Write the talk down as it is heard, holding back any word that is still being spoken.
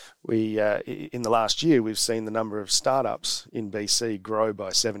We in the last year, we've seen the number of startups in BC grow by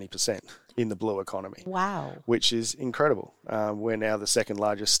 70% in the blue economy. Wow. Which is incredible. We're now the second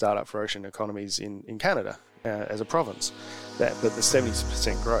largest startup for ocean economies in Canada as a province. But the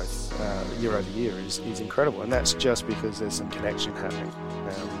 70% growth year over year is incredible, and that's just because there's some connection happening.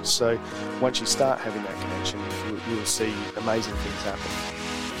 So once you start having that connection, you'll see amazing things happen.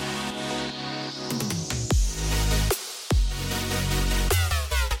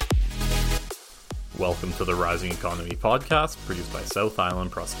 Welcome to the Rising Economy podcast, produced by South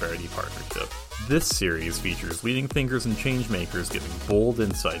Island Prosperity Partnership. This series features leading thinkers and change makers giving bold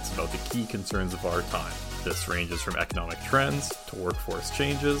insights about the key concerns of our time. This ranges from economic trends to workforce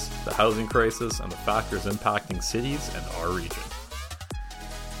changes, the housing crisis, and the factors impacting cities and our region.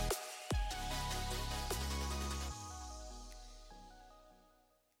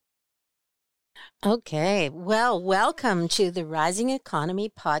 Okay, well, welcome to the Rising Economy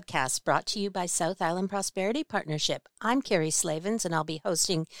podcast, brought to you by South Island Prosperity Partnership. I'm Carrie Slavens, and I'll be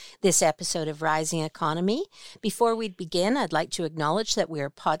hosting this episode of Rising Economy. Before we begin, I'd like to acknowledge that we are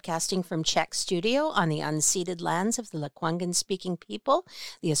podcasting from Czech Studio on the unceded lands of the Lekwungen-speaking people,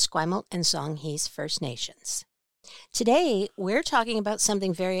 the Esquimalt and Songhees First Nations. Today, we're talking about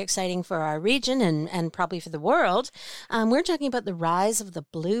something very exciting for our region and probably for the world. We're talking about the rise of the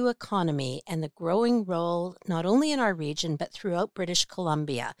blue economy and the growing role not only in our region, but throughout British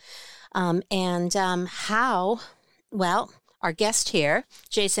Columbia. How, well, our guest here,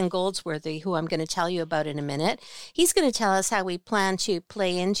 Jason Goldsworthy, who I'm going to tell you about in a minute, he's going to tell us how we plan to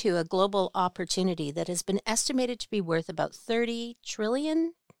play into a global opportunity that has been estimated to be worth about $30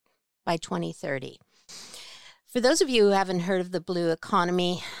 trillion by 2030. For those of you who haven't heard of the blue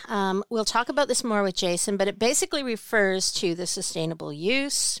economy, we'll talk about this more with Jason, but it basically refers to the sustainable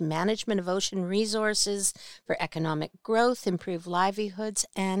use, management of ocean resources for economic growth, improved livelihoods,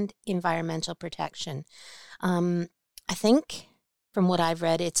 and environmental protection. I think, from what I've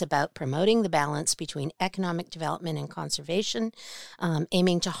read, it's about promoting the balance between economic development and conservation,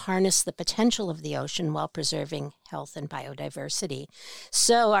 aiming to harness the potential of the ocean while preserving health and biodiversity.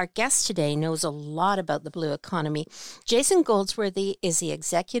 So our guest today knows a lot about the blue economy. Jason Goldsworthy is the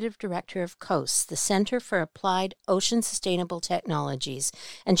Executive Director of COAST, the Center for Applied Ocean Sustainable Technologies.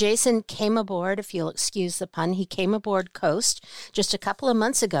 And Jason came aboard, if you'll excuse the pun, he came aboard COAST just a couple of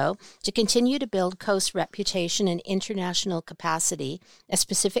months ago to continue to build COAST's reputation and international capacity as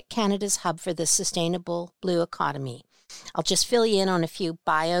Pacific Canada's hub for the sustainable blue economy. I'll just fill you in on a few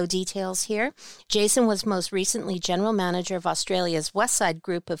bio details here. Jason was most recently General Manager of Australia's Westside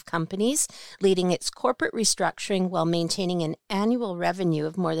Group of companies, leading its corporate restructuring while maintaining an annual revenue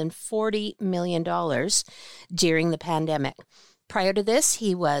of more than $40 million during the pandemic. Prior to this,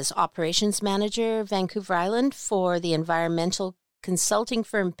 he was Operations Manager, Vancouver Island, for the environmental consulting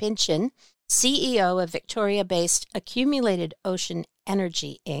firm Pynchon, CEO of Victoria-based Accumulated Ocean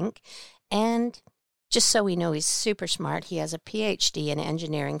Energy, Inc., and just so we know, he's super smart. He has a PhD in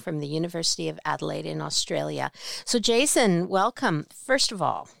engineering from the University of Adelaide in Australia. So Jason, welcome. First of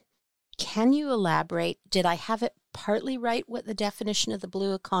all, can you elaborate? Did I have it partly right what the definition of the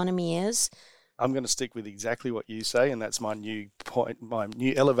blue economy is? I'm going to stick with exactly what you say, and that's my new point, my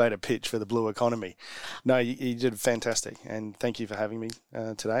new elevator pitch for the blue economy. No, you did fantastic, and thank you for having me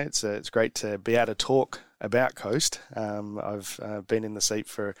today. It's great to be able to talk about COAST. I've been in the seat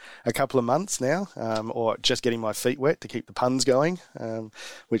for a couple of months now, or just getting my feet wet to keep the puns going,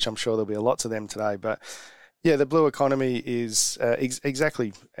 which I'm sure there'll be lots of them today. But yeah, the blue economy is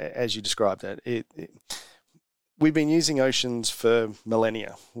exactly as you described it. We've been using oceans for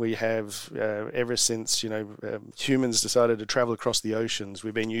millennia. We have, ever since, humans decided to travel across the oceans,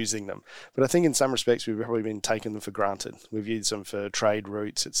 we've been using them. But I think in some respects, we've probably been taking them for granted. We've used them for trade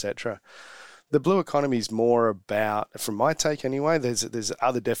routes, etc. The blue economy is more about, from my take anyway, there's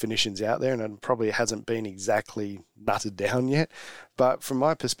other definitions out there, and it probably hasn't been exactly nutted down yet. But from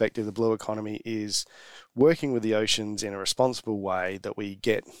my perspective, the blue economy is working with the oceans in a responsible way that we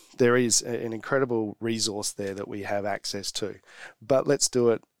get. There is an incredible resource there that we have access to, but let's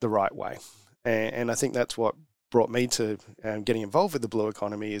do it the right way. And I think that's what brought me to getting involved with the blue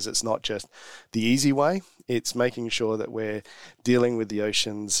economy. Is it's not just the easy way, it's making sure that we're dealing with the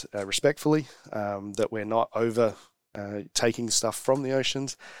oceans respectfully, that we're not over taking stuff from the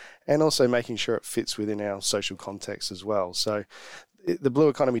oceans, and also making sure it fits within our social context as well. So the blue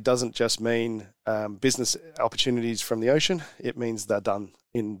economy doesn't just mean business opportunities from the ocean. It means they're done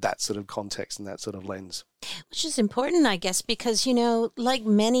in that sort of context and that sort of lens. Which is important, I guess, because, like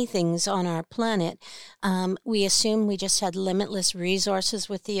many things on our planet, we assume we just had limitless resources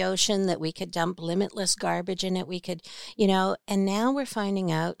with the ocean, that we could dump limitless garbage in it. We could, and now we're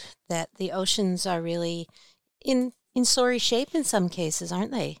finding out that the oceans are really in sorry shape in some cases,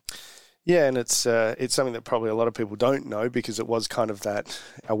 aren't they? Yeah, and it's something that probably a lot of people don't know because it was kind of that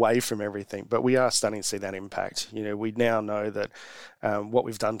away from everything. But we are starting to see that impact. We now know that what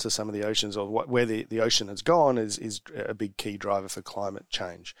we've done to some of the oceans, or where the ocean has gone, is a big key driver for climate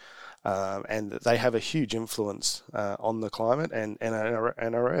change, and they have a huge influence on the climate and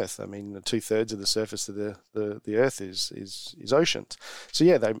our Earth. I mean, 2/3 of the surface of the Earth is oceans. So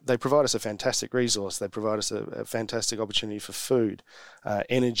yeah, they provide us a fantastic resource. They provide us a fantastic opportunity for food,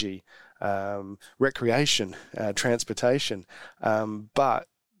 energy. Recreation, transportation, but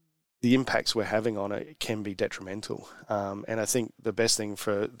the impacts we're having on it can be detrimental. And I think the best thing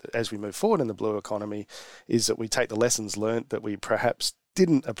as we move forward in the blue economy is that we take the lessons learnt that we perhaps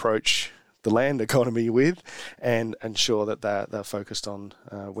didn't approach the land economy with, and ensure that they're focused on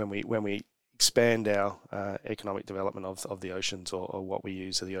when we expand our economic development of the oceans, or what we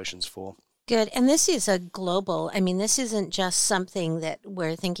use the oceans for. Good. And this is this isn't just something that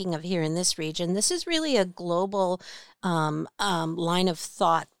we're thinking of here in this region. This is really a global line of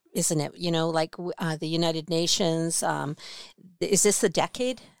thought, isn't it? Like the United Nations. Is this the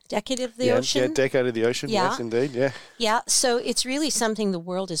decade of the ocean? Yeah, decade of the ocean. Yeah. Yes, indeed. Yeah. Yeah. So it's really something the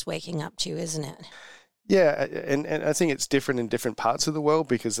world is waking up to, isn't it? Yeah, and I think it's different in different parts of the world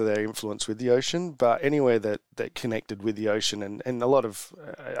because of their influence with the ocean, but anywhere that connected with the ocean, and a lot of,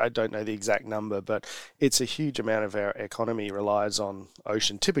 I don't know the exact number, but it's a huge amount of our economy relies on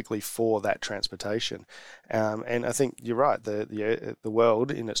ocean, typically for that transportation. And I think you're right, the world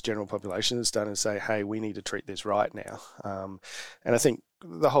in its general population is starting to say, hey, we need to treat this right now. And I think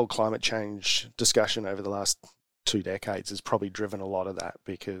the whole climate change discussion over the last 2 decades has probably driven a lot of that,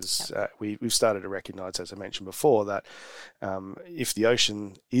 because we've started to recognise, as I mentioned before, that if the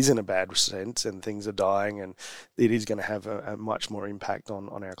ocean is in a bad sense and things are dying, and it is going to have a much more impact on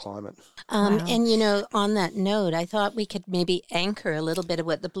our climate. Wow. And, on that note, I thought we could maybe anchor a little bit of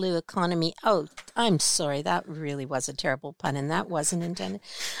what the blue economy... Oh, I'm sorry, that really was a terrible pun, and that wasn't intended.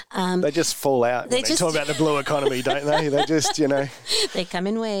 They just fall out when they talk about the blue economy, don't they? They just, They come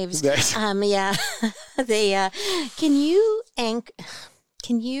in waves. Yes. Yeah. Can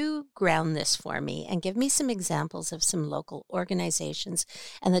you ground this for me and give me some examples of some local organizations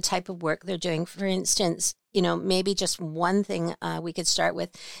and the type of work they're doing? For instance, maybe just one thing we could start with.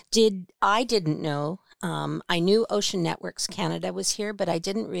 I didn't know. I knew Ocean Networks Canada was here, but I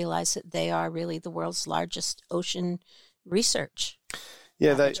didn't realize that they are really the world's largest ocean research.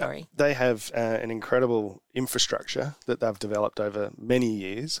 Yeah, they have an incredible infrastructure that they've developed over many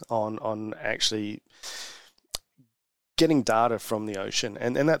years on actually getting data from the ocean.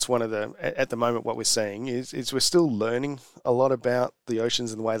 And that's one of at the moment, what we're seeing is we're still learning a lot about the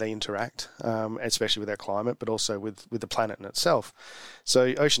oceans and the way they interact, especially with our climate, but also with the planet in itself.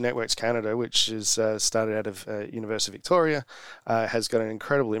 So Ocean Networks Canada, which is started out of University of Victoria, has got an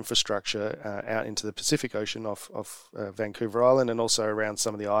incredible infrastructure out into the Pacific Ocean off Vancouver Island, and also around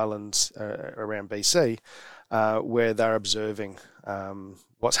some of the islands around BC, where they're observing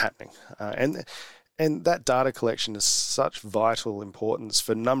what's happening. And that data collection is such vital importance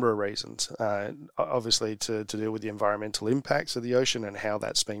for a number of reasons. Obviously, to deal with the environmental impacts of the ocean and how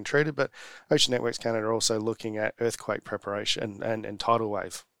that's being treated, but Ocean Networks Canada are also looking at earthquake preparation and tidal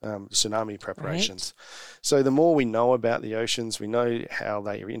wave, tsunami preparations. Right. So the more we know about the oceans, we know how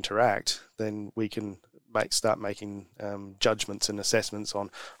they interact, then we can start making judgments and assessments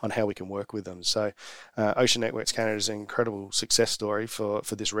on how we can work with them. So Ocean Networks Canada is an incredible success story for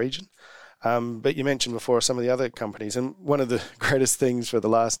this region. But you mentioned before some of the other companies, and one of the greatest things for the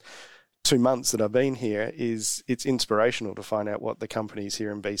last 2 months that I've been here is it's inspirational to find out what the companies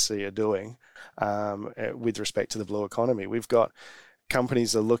here in BC are doing with respect to the blue economy. We've got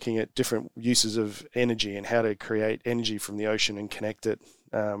companies that are looking at different uses of energy and how to create energy from the ocean and connect it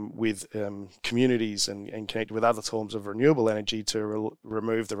with communities and connect with other forms of renewable energy to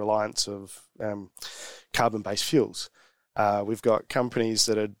remove the reliance of carbon-based fuels. We've got companies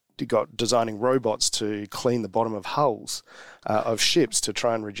that are designing robots to clean the bottom of hulls of ships to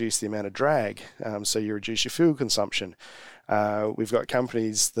try and reduce the amount of drag, so you reduce your fuel consumption. We've got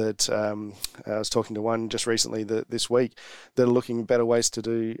companies that I was talking to one just recently this week that are looking at better ways to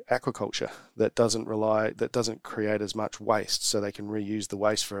do aquaculture that doesn't create as much waste, so they can reuse the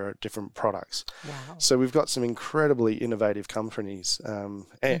waste for different products. Wow. So we've got some incredibly innovative companies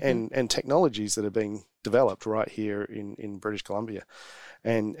and technologies that are being developed right here in British Columbia.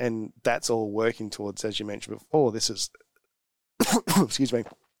 And that's all working towards, as you mentioned before, this is, excuse me,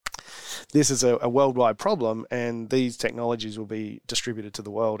 this is a worldwide problem, and these technologies will be distributed to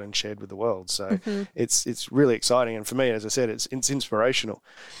the world and shared with the world. So it's really exciting. And for me, as I said, it's inspirational.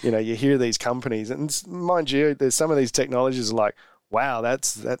 You know, you hear these companies, and mind you, there's some of these technologies are like, wow,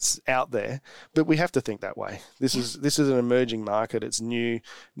 that's out there. But we have to think that way. This is an emerging market. It's new.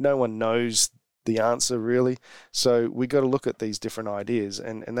 No one knows the answer really. So we got to look at these different ideas,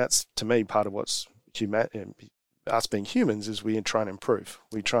 and that's, to me, part of what's us being humans is we try and improve.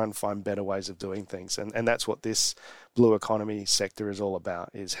 We try and find better ways of doing things. And that's what this blue economy sector is all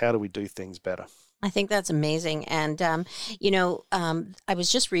about, is how do we do things better? I think that's amazing. And, I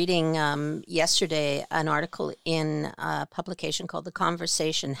was just reading yesterday an article in a publication called The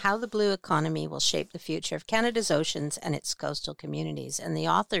Conversation, How the Blue Economy Will Shape the Future of Canada's Oceans and Its Coastal Communities. And the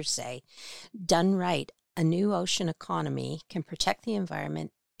authors say, done right, a new ocean economy can protect the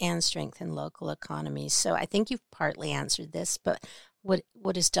environment and strengthen local economies. So I think you've partly answered this, but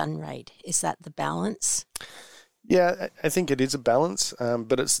what is done right? Is that the balance? Yeah, I think it is a balance,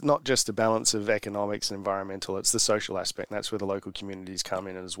 but it's not just a balance of economics and environmental, it's the social aspect. And that's where the local communities come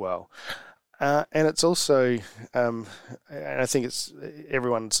in as well. And it's also, and I think it's,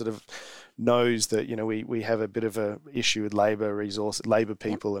 everyone sort of knows that, you know, we have a bit of a issue with labour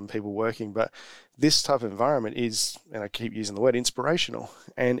people and people working, but this type of environment is, and I keep using the word, inspirational,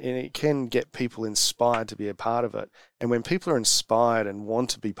 and it can get people inspired to be a part of it. And when people are inspired and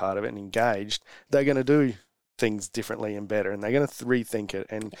want to be part of it and engaged, they're going to do things differently and better, and they're going to rethink it.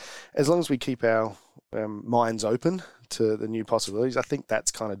 And as long as we keep our minds open to the new possibilities, I think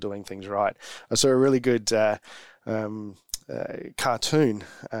that's kind of doing things right. I saw a really good cartoon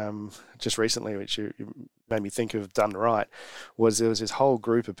just recently, which you made me think of done right, was there was this whole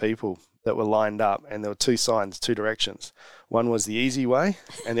group of people that were lined up, and there were two signs, two directions. One was the easy way,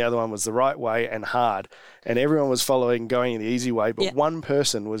 and the other one was the right way and hard. And everyone was going the easy way, but one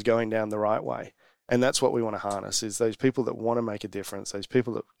person was going down the right way. And that's what we want to harness, is those people that want to make a difference, those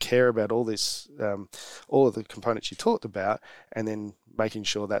people that care about all this, all of the components you talked about, and then making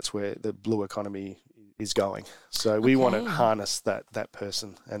sure that's where the blue economy is going. So we want to harness that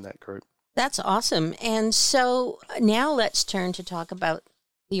person and that group. That's awesome. And so now let's turn to talk about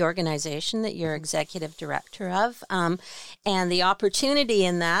the organization that you're executive director of, and the opportunity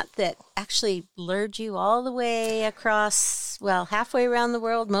in that actually lured you all the way across, halfway around the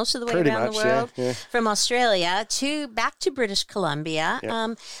world, most of the way around the world, from Australia back to British Columbia.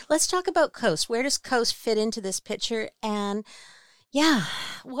 Yeah. Let's talk about Coast. Where does Coast fit into this picture? And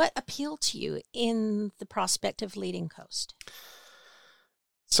what appealed to you in the prospect of leading Coast?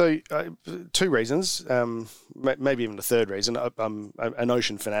 So, two reasons, maybe even a third reason. I'm an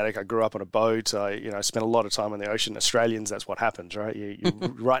ocean fanatic. I grew up on a boat. I spent a lot of time on the ocean. Australians, that's what happens, right? You're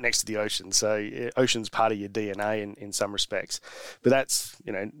right next to the ocean. So, ocean's part of your DNA in some respects. But that's,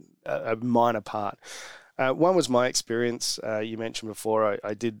 a minor part. One was my experience. You mentioned before,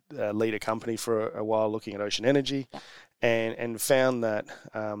 I did lead a company for a while looking at ocean energy, and found that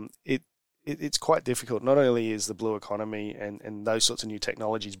it's quite difficult. Not only is the blue economy and those sorts of new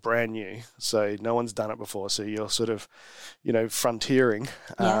technologies brand new, so no one's done it before, so you're sort of, frontiering.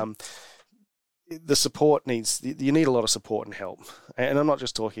 The support you need a lot of support and help. And I'm not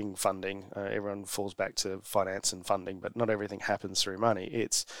just talking funding. Everyone falls back to finance and funding, but not everything happens through money.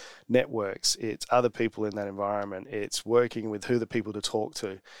 It's networks, it's other people in that environment, it's working with who the people to talk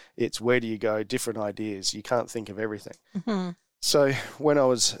to, it's where do you go, different ideas. You can't think of everything. Mm-hmm. So when I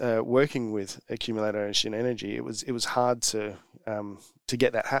was working with Accumulator Ocean Energy, it was hard to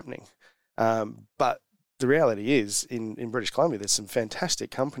get that happening. But the reality is, in British Columbia, there's some fantastic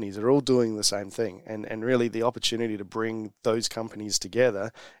companies that are all doing the same thing. And really the opportunity to bring those companies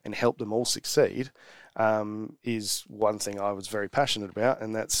together and help them all succeed is one thing I was very passionate about.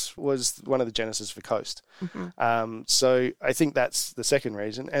 And was one of the genesis for Coast. Mm-hmm. So I think that's the second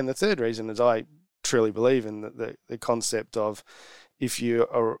reason. And the third reason is I truly believe in the concept of, if you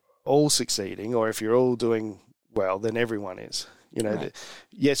are all succeeding or if you're all doing well, then everyone is. Right.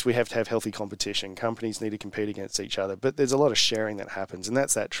 Yes, we have to have healthy competition. Companies need to compete against each other, but there's a lot of sharing that happens, and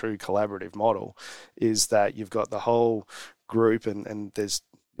that's that true collaborative model, is that you've got the whole group and there's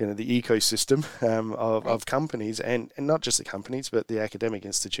the ecosystem of companies, and not just the companies, but the academic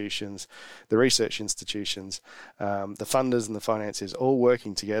institutions, the research institutions, the funders and the financiers all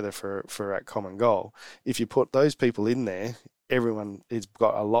working together for that common goal. If you put those people in there, everyone has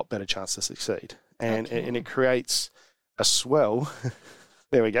got a lot better chance to succeed. And it creates a swell.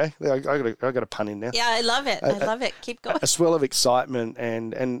 There we go. I got a pun in now. Yeah, I love it. I love it. Keep going. A swell of excitement,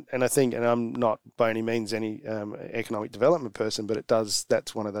 and I think, and I'm not by any means any economic development person, but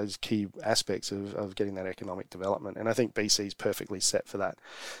that's one of those key aspects of getting that economic development. And I think BC is perfectly set for that.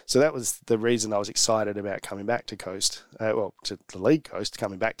 So that was the reason I was excited about coming back to Coast, to the Lead Coast,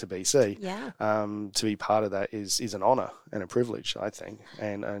 coming back to BC. Yeah. To be part of that is an honour and a privilege, I think.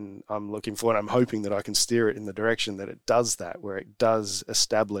 And I'm looking forward, I'm hoping that I can steer it in the direction that it does that, where it does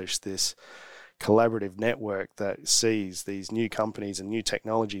establish this collaborative network that sees these new companies and new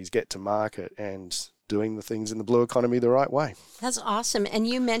technologies get to market and doing the things in the blue economy the right way. That's awesome. And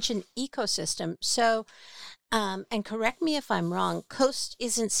you mentioned ecosystem. So, and correct me if I'm wrong, Coast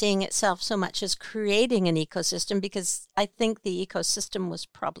isn't seeing itself so much as creating an ecosystem, because I think the ecosystem was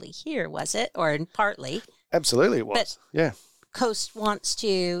probably here, was it? Or partly. Absolutely it was, yeah. Coast wants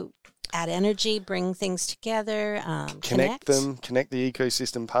to add energy, bring things together, connect them, connect the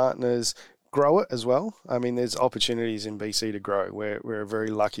ecosystem partners, grow it as well. I mean, there's opportunities in BC to grow. We're a very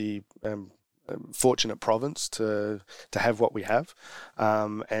lucky, fortunate province to have what we have,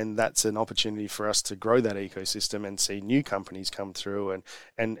 and that's an opportunity for us to grow that ecosystem and see new companies come through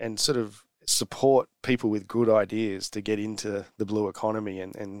and sort of support people with good ideas to get into the blue economy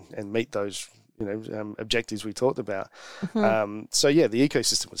and meet those objectives we talked about. Mm-hmm. So yeah, the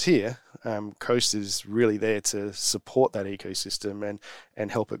ecosystem was here. Coast is really there to support that ecosystem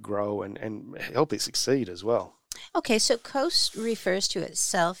and help it grow and help it succeed as well. Okay, so Coast refers to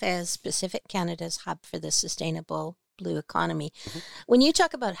itself as Pacific Canada's hub for the sustainable blue economy. Mm-hmm. When you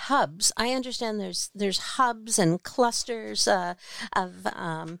talk about hubs, I understand there's hubs and clusters of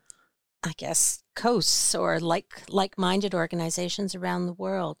I guess coasts or like-minded organizations around the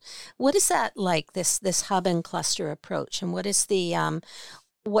world. What is that like, this hub and cluster approach, and what is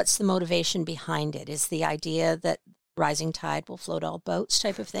what's the motivation behind it? Is the idea that rising tide will float all boats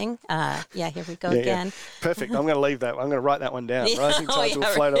type of thing? Here we go again. Yeah. Perfect. I'm going to leave that. I'm going to write that one down. Rising tides will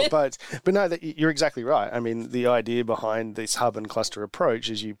float all boats. But no, you're exactly right. I mean, the idea behind this hub and cluster approach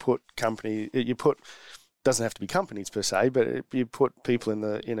is doesn't have to be companies per se, but you put people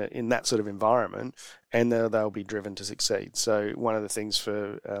in that sort of environment, and they'll be driven to succeed. So one of the things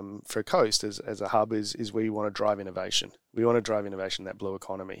for Coast as a hub is we want to drive innovation. We want to drive innovation in that blue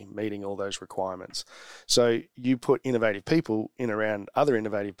economy, meeting all those requirements. So you put innovative people in around other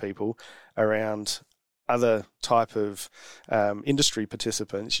innovative people, around other type of industry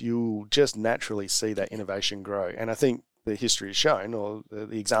participants, you'll just naturally see that innovation grow. And I think the history has shown, or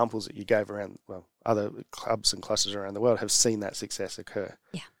the examples that you gave around, other clubs and clusters around the world have seen that success occur.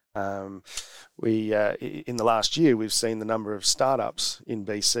 Yeah. We in the last year, we've seen the number of startups in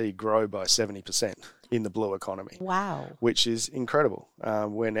BC grow by 70% in the blue economy. Wow. Which is incredible.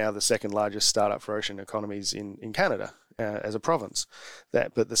 We're now the second largest startup for ocean economies in Canada as a province.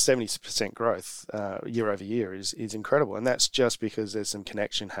 But the 70% growth year over year is incredible. And that's just because there's some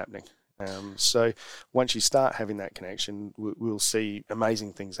connection happening. So once you start having that connection, we'll see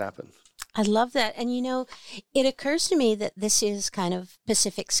amazing things happen. I love that. And, it occurs to me that this is kind of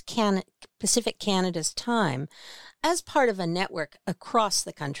Pacific Canada's time as part of a network across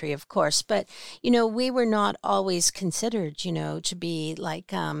the country, of course. But, we were not always considered, to be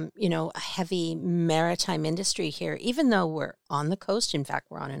like, a heavy maritime industry here, even though we're on the coast. In fact,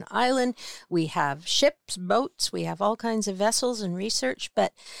 we're on an island. We have ships, boats, we have all kinds of vessels and research.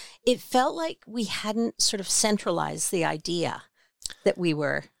 But it felt like we hadn't sort of centralized the idea that we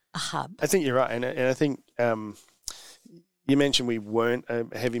were a hub. I think you're right. And I think you mentioned we weren't a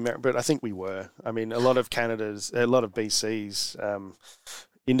heavy maritime, but I think we were. I mean, a lot of BC's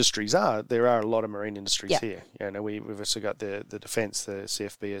industries there are a lot of marine industries here. We've also got the defence, the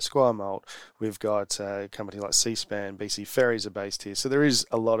CFB Esquimalt. We've got a company like Seaspan, BC Ferries are based here. So there is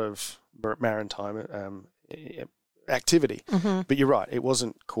a lot of maritime activity. Mm-hmm. But you're right, it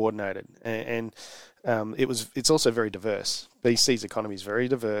wasn't coordinated, and it's also very diverse. BC's economy is very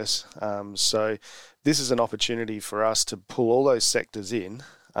diverse, so this is an opportunity for us to pull all those sectors in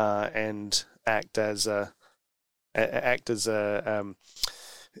and act as a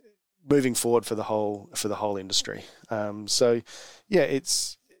moving forward for the whole industry. You're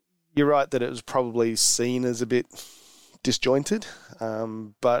right that it was probably seen as a bit disjointed,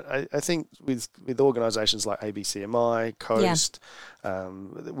 but I think with organisations like ABCMI, Coast,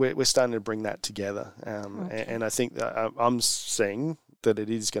 we're starting to bring that together, and I think that I'm seeing that it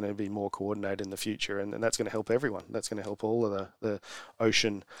is going to be more coordinated in the future, and that's going to help everyone. That's going to help all of the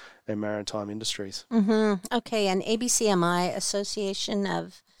ocean and maritime industries. Okay, and ABCMI, Association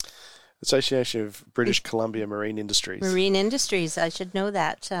of British Columbia Marine Industries. Marine Industries, I should know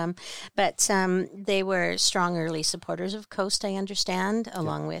that. But they were strong early supporters of Coast, I understand,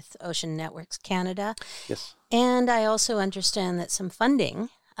 along with Ocean Networks Canada. Yes. And I also understand that some funding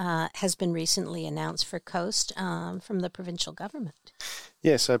has been recently announced for Coast from the provincial government.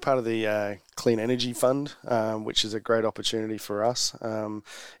 Yeah, so part of the Clean Energy Fund, which is a great opportunity for us.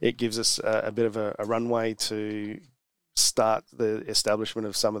 It gives us a bit of a runway to start the establishment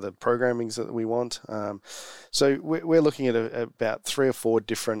of some of the programmings that we want. So we're looking at about 3 or 4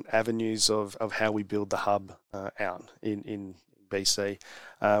 different avenues of how we build the hub out in BC.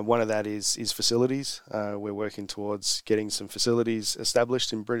 One of that is facilities. We're working towards getting some facilities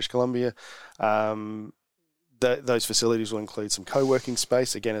established in British Columbia. Those facilities will include some co-working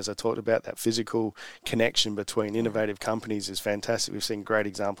space. Again, as I talked about, that physical connection between innovative companies is fantastic. We've seen great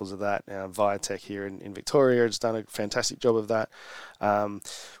examples of that. Viatech here in Victoria has done a fantastic job of that.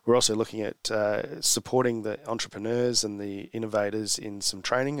 We're also looking at supporting the entrepreneurs and the innovators in some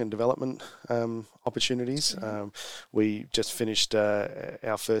training and development opportunities. We just finished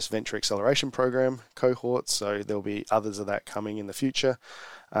our first venture acceleration program cohort, so there'll be others of that coming in the future.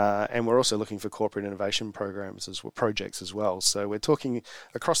 And we're also looking for corporate innovation programs projects as well. So we're talking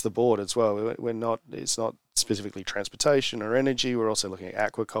across the board as well. It's not specifically transportation or energy. We're also looking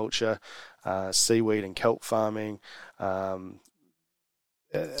at aquaculture, seaweed and kelp farming,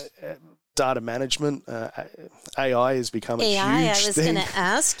 data management. AI is becoming a huge thing. I was going to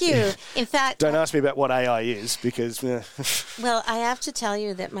ask you. In fact, don't ask me about what AI is because. Well, I have to tell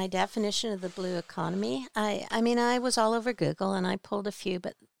you that my definition of the blue economy. I mean, I was all over Google and I pulled a few,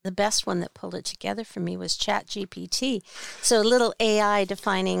 but the best one that pulled it together for me was ChatGPT. So a little AI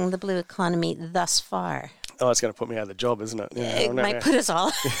defining the blue economy thus far. Oh, it's going to put me out of the job, isn't it? It might put us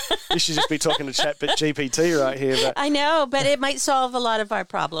all. You should just be talking to GPT right here. But I know, but it might solve a lot of our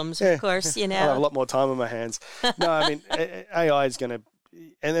problems, of course, you know. I have a lot more time on my hands. No, I mean, AI is going to,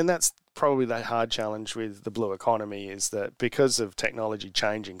 and then that's probably the hard challenge with the blue economy is that because of technology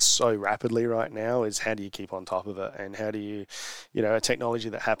changing so rapidly right now is how do you keep on top of it, and how do you a technology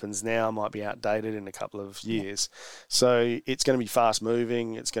that happens now might be outdated in a couple of years. So it's going to be fast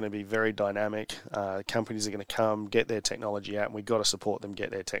moving. It's going to be very dynamic. Companies are going to come get their technology out, and we've got to support them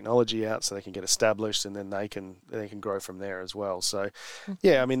get their technology out so they can get established, and then they can grow from there as well. So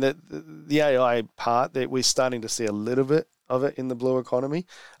yeah, I mean the AI part that we're starting to see a little bit of it in the blue economy.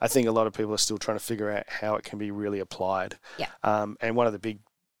 I think a lot of people are still trying to figure out how it can be really applied. Yeah. And one of the big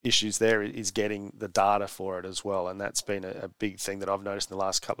issues there is getting the data for it as well. And that's been a big thing that I've noticed in the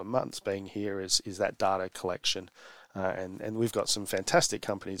last couple of months being here is that data collection. And we've got some fantastic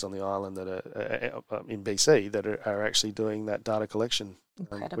companies on the island that are in BC that are actually doing that data collection,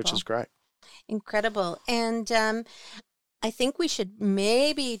 which is great. Incredible. And I think we should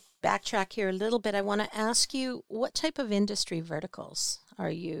maybe backtrack here a little bit. I want to ask you, what type of industry verticals are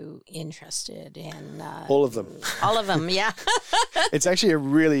you interested in? All of them. All of them, yeah. It's actually a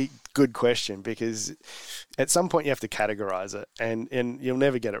really good question because at some point you have to categorize it and you'll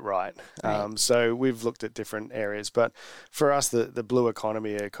never get it right. So we've looked at different areas, but for us, the blue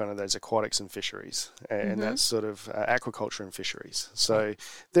economy are kind of those aquatics and fisheries, and that's sort of aquaculture and fisheries. So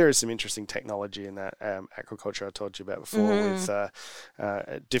there is some interesting technology in that aquaculture I told you about before with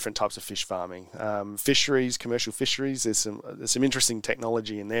different types of fish farming. Fisheries, commercial fisheries, there's some interesting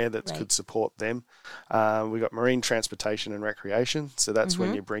technology in there that could support them. We've got marine transportation and recreation. So that's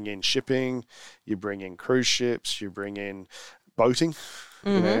when you bring in shipping, you bring in cruise ships, you bring in boating.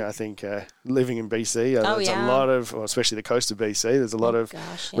 I think living in BC, there's a lot of, especially the coast of BC, there's a lot of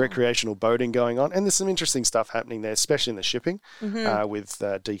recreational boating going on. And there's some interesting stuff happening there, especially in the shipping with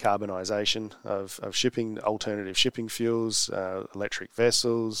decarbonisation of shipping, alternative shipping fuels, electric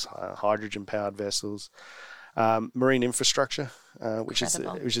vessels, hydrogen-powered vessels. Marine infrastructure, which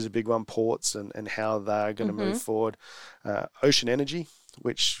is a big one, ports and how they're going to move forward. Ocean energy,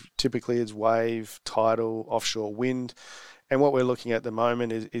 which typically is wave, tidal, offshore wind. And what we're looking at the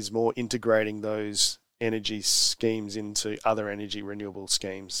moment is more integrating those energy schemes into other energy renewable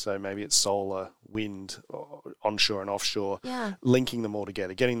schemes. So maybe it's solar, wind, onshore and offshore, linking them all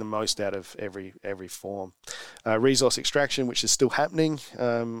together, getting the most out of every form. Resource extraction, which is still happening.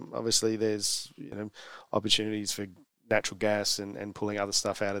 Obviously, there's opportunities for natural gas and pulling other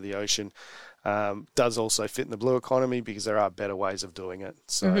stuff out of the ocean. Does also fit in the blue economy because there are better ways of doing it.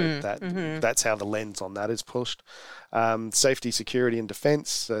 So that's how the lens on that is pushed. Safety, security and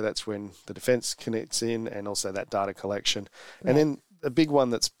defence. So that's when the defence connects in, and also that data collection. And then a big one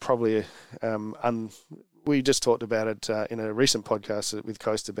that's probably we just talked about it in a recent podcast with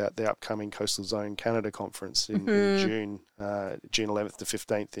Coast about the upcoming Coastal Zone Canada conference in June 11th to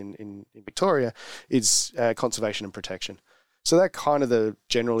 15th in Victoria, is conservation and protection. So that kind of the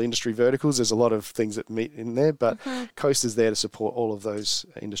general industry verticals. There's a lot of things that meet in there, but Coast is there to support all of those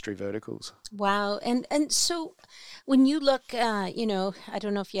industry verticals. Wow. And so when you look, I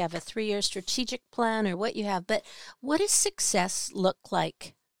don't know if you have a 3-year strategic plan or what you have, but what does success look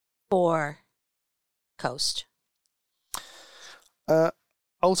like for Coast?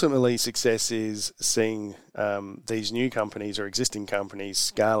 Ultimately, success is seeing these new companies or existing companies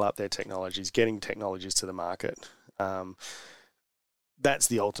scale up their technologies, getting technologies to the market. That's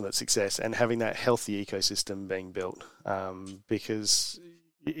the ultimate success, and having that healthy ecosystem being built. Because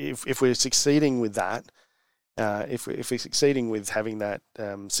if we're succeeding with that, if we're succeeding with having that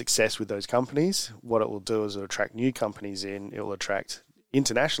success with those companies, what it will do is it'll attract new companies in. It will attract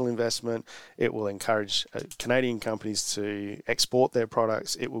international investment. It will encourage Canadian companies to export their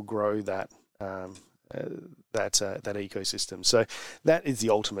products. It will grow that ecosystem. So that is the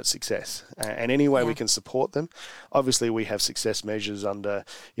ultimate success. And any way we can support them. Obviously, we have success measures under,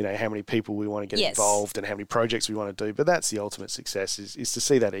 how many people we want to get involved and how many projects we want to do. But that's the ultimate success is to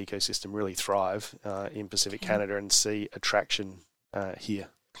see that ecosystem really thrive in Pacific Canada and see attraction here.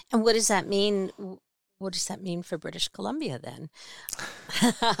 And what does that mean? What does that mean for British Columbia then?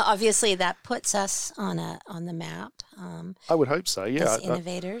 Obviously, that puts us on the map. I would hope so. Yeah, as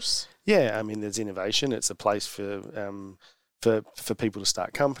innovators. There's innovation. It's a place for people to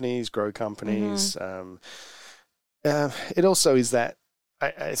start companies, grow companies. It also is that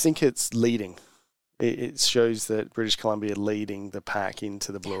I think it's leading. It shows that British Columbia leading the pack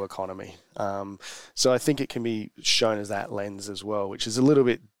into the blue economy. So I think it can be shown as that lens as well, which is a little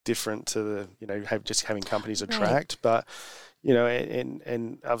bit different to the just having companies attract, but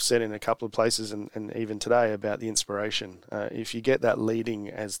and I've said in a couple of places and even today about the inspiration. If you get that leading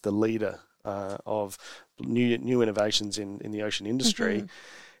as the leader of new innovations in the ocean industry,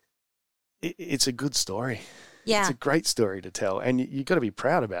 it's a good story. Yeah. It's a great story to tell, and you've got to be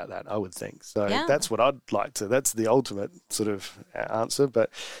proud about that, I would think. So that's what I'd like to, that's the ultimate sort of answer, but,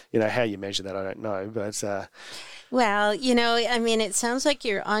 how you measure that, I don't know. But well, it sounds like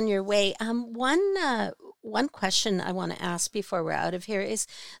you're on your way. One question I want to ask before we're out of here is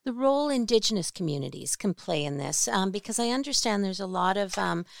the role Indigenous communities can play in this, because I understand there's a lot of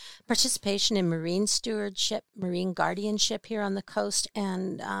participation in marine stewardship, marine guardianship here on the coast,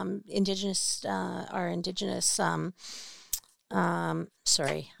 and Indigenous.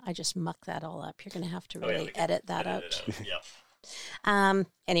 Sorry, I just mucked that all up. You're going to have to really edit that out.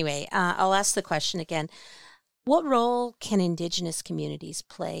 Anyway, I'll ask the question again. What role can Indigenous communities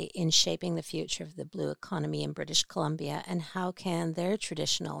play in shaping the future of the blue economy in British Columbia, and how can their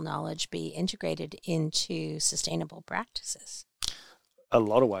traditional knowledge be integrated into sustainable practices? A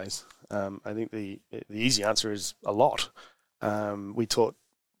lot of ways. I think the easy answer is a lot. We talked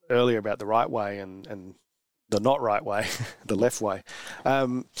earlier about the right way and the not right way, the left way.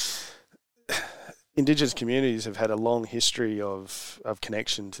 Indigenous communities have had a long history of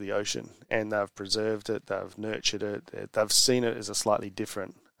connection to the ocean, and they've preserved it, they've nurtured it, they've seen it as a slightly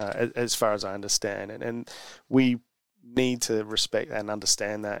different, as far as I understand. And we need to respect and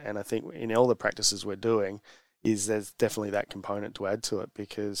understand that. And I think in all the practices we're doing, there's definitely that component to add to it,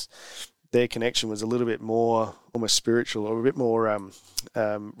 because their connection was a little bit more almost spiritual, or a bit more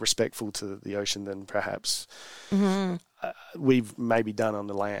respectful to the ocean than perhaps we've maybe done on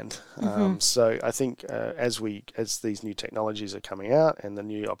the land. So I think as these new technologies are coming out and the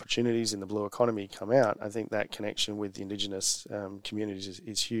new opportunities in the blue economy come out, I think that connection with the Indigenous communities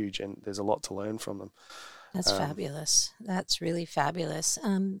is huge, and there's a lot to learn from them. That's fabulous. That's really fabulous.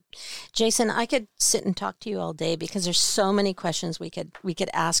 Jason, I could sit and talk to you all day, because there's so many questions we could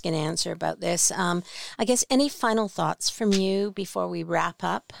ask and answer about this. I guess any final thoughts from you before we wrap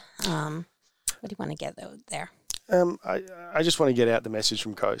up? What do you want to get there? I just want to get out the message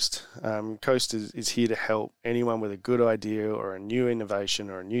from Coast. Coast is here to help anyone with a good idea or a new innovation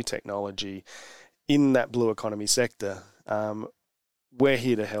or a new technology in that blue economy sector. We're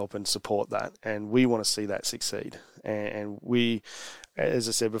here to help and support that, and we want to see that succeed. And we, as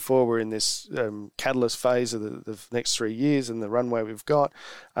I said before, we're in this catalyst phase of the next 3 years and the runway we've got,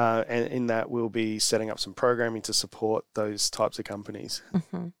 and in that we'll be setting up some programming to support those types of companies.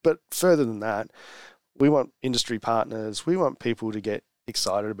 But further than that, we want industry partners, we want people to get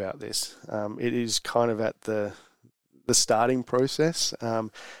excited about this. It is kind of at the starting process,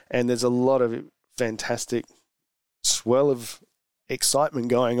 and there's a lot of fantastic swell of excitement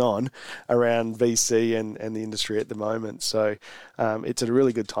going on around VC and the industry at the moment. So it's a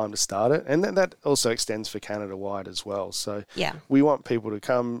really good time to start it. And that also extends for Canada-wide as well. So we want people to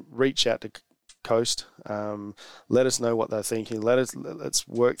come, reach out to Coast, let us know what they're thinking. Let's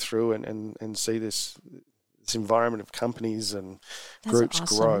work through and see this environment of companies and groups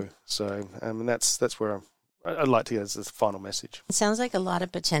grow. So and that's where I'd like to get as the final message. It sounds like a lot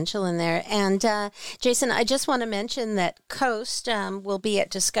of potential in there. And Jason, I just want to mention that Coast will be at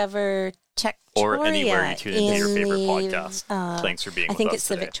Discover Tech or anywhere you tune into your favorite podcast. Thanks for being with us I think it's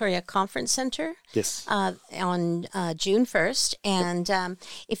today. the Victoria Conference Center. Yes. On June 1st. And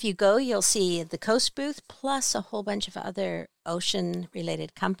if you go, you'll see the Coast booth plus a whole bunch of other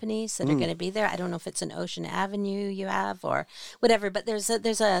ocean-related companies that are going to be there. I don't know if it's an Ocean Avenue you have or whatever, but there's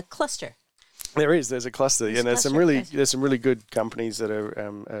a cluster. There's a cluster, and there's some really good companies that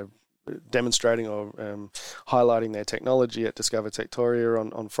are demonstrating or highlighting their technology at Discover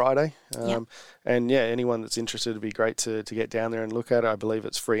Techtoria on Friday. And anyone that's interested, it'd be great to get down there and look at it. I believe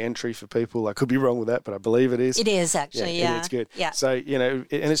it's free entry for people. I could be wrong with that, but I believe it is. It is actually, It's good. Yeah. So, and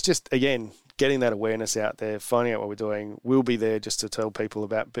it's just, again, getting that awareness out there, finding out what we're doing. We'll be there just to tell people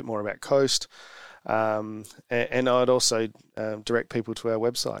a bit more about Coast. And I'd also direct people to our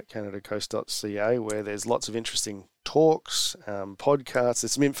website, canadacoast.ca, where there's lots of interesting talks, podcasts.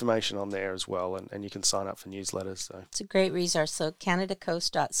 There's some information on there as well, and you can sign up for newsletters. So it's a great resource. So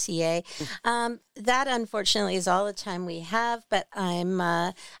canadacoast.ca. That unfortunately is all the time we have, but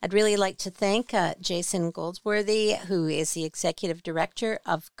I'd really like to thank Jason Goldsworthy, who is the executive director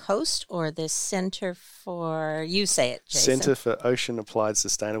of Coast, or the Center for, you say it, Jason. Center for Ocean Applied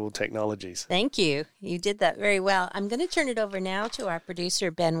Sustainable Technologies. Thank you. You did that very well. I'm going to turn it over now to our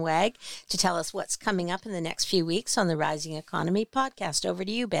producer, Ben Wagg, to tell us what's coming up in the next few weeks on the Rising Economy podcast. Over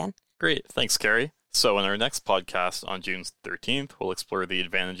to you, Ben. Great. Thanks, Carrie. So in our next podcast on June 13th, we'll explore the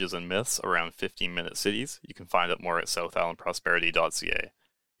advantages and myths around 15-minute cities. You can find out more at southislandprosperity.ca.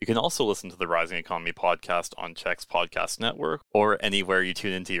 You can also listen to the Rising Economy podcast on Check's Podcast Network or anywhere you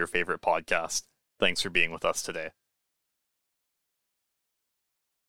tune into your favorite podcast. Thanks for being with us today.